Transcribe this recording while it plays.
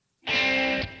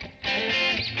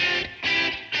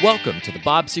Welcome to the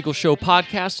Bob Siegel Show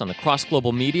podcast on the Cross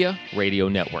Global Media Radio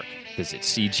Network. Visit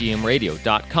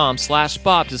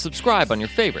cgmradio.com/Bob to subscribe on your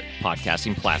favorite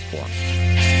podcasting platform.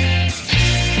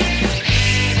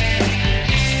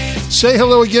 Say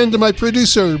hello again to my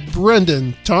producer,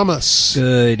 Brendan Thomas.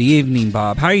 Good evening,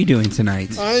 Bob. How are you doing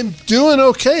tonight? I'm doing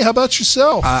okay. How about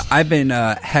yourself? I've been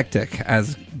hectic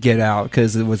as get out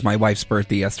because it was my wife's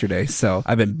birthday yesterday, so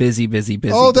I've been busy.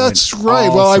 Oh, that's right.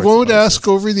 Well, I won't ask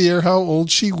over the air how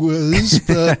old she was,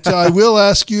 but I will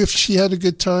ask you if she had a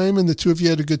good time and the two of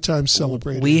you had a good time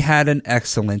celebrating. We had an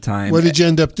excellent time. What did you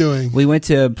end up doing? We went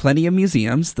to plenty of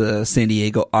museums, the San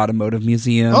Diego Automotive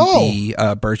Museum,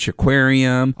 the Birch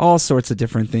Aquarium, all sorts of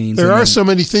different things. There are so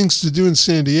many things to do in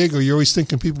San Diego. You're always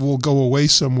thinking people will go away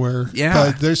somewhere. Yeah.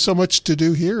 But there's so much to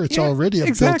do here. It's already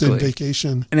a built-in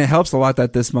vacation. And it helps a lot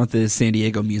that this month is San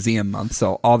Diego Museum Month,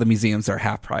 so all the museums are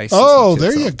half price. Oh,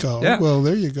 there you go. Yeah. Well,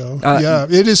 there you go. Yeah,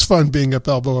 it is fun being at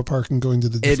Balboa Park and going to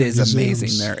the different museums. It is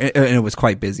amazing there. And it was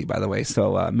quite busy, by the way,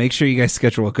 so make sure you guys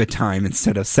schedule a good time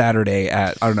instead of Saturday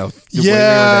at, I don't know.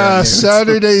 Yeah,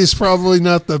 Saturday is probably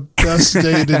not the best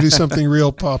day to do something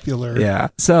real popular. Yeah.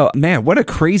 So, man, what a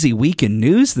crazy week in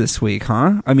news this week,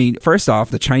 huh? I mean, first off,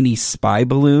 the Chinese spy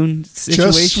balloon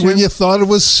situation. Just when you thought it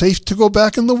was safe to go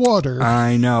back in the water.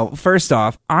 I know. First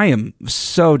off, I am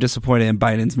so disappointed in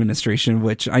Biden's administration,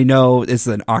 which I know is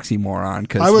an oxymoron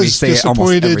because I was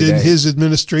disappointed in day. his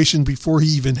administration before he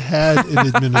even had an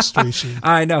administration.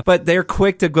 I know, but they're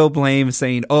quick to go blame,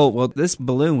 saying, "Oh, well, this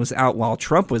balloon was out while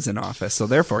Trump was in office, so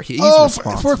therefore he's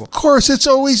responsible." Of course, it's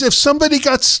always if somebody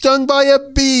got stung by a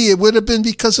bee, it would have been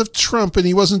because of Trump, and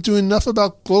he wasn't doing enough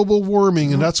about global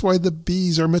warming, and that's why the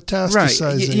bees are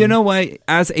metastasizing. Right. You know what?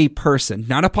 As a person,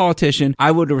 not a politician,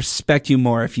 I would respect you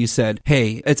more if you said,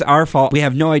 "Hey, it's our fault. We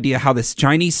have no idea how this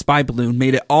Chinese spy balloon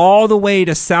made it all the way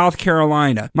to South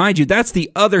Carolina." Mind you, that's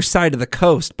the other side of the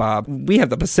coast, Bob. We have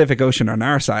the Pacific Ocean on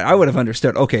our side. I would have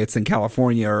understood, okay, it's in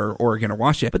California or Oregon or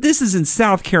Washington, but this is in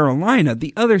South Carolina,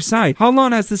 the other side. How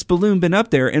long has this balloon been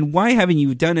up there, and why haven't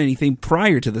you done anything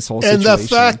prior to this whole situation? And the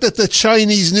fact that the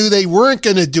Chinese knew they weren't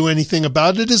going to do anything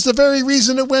about it is the very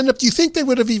reason it went up. Do you think they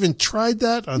would have even tried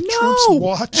that on Trump's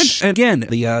watch? And again,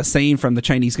 the saying from the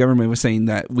Chinese government was saying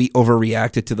that we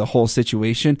overreacted to the whole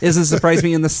situation. Doesn't surprise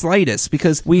me in the slightest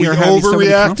because we are having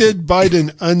overreacted.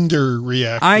 Biden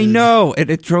underreacted. I know.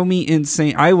 It drove me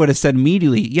insane. I would have said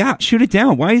immediately, yeah, shoot it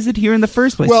down. Why is it here in the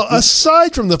first place? Well,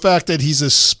 aside from the fact that he's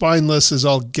as spineless as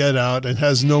all get out and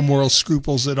has no moral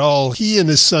scruples at all, he and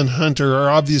his son Hunter are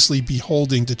obviously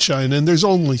beholding to China, and there's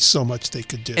only so much they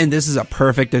could do. And this is a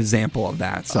perfect example of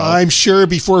that. So I'm sure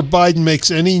before Biden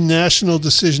makes any national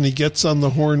decision, he gets on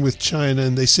the horn with China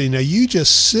and they say, now you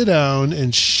just sit down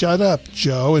and shut up,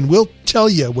 Joe, and we'll tell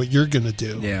you what you're going to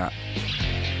do. Yeah.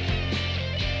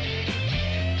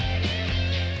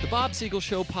 The Bob Siegel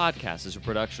Show podcast is a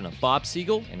production of Bob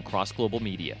Siegel and Cross Global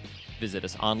Media. Visit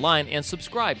us online and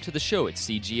subscribe to the show at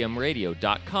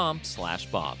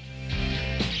cgmradio.com/Bob.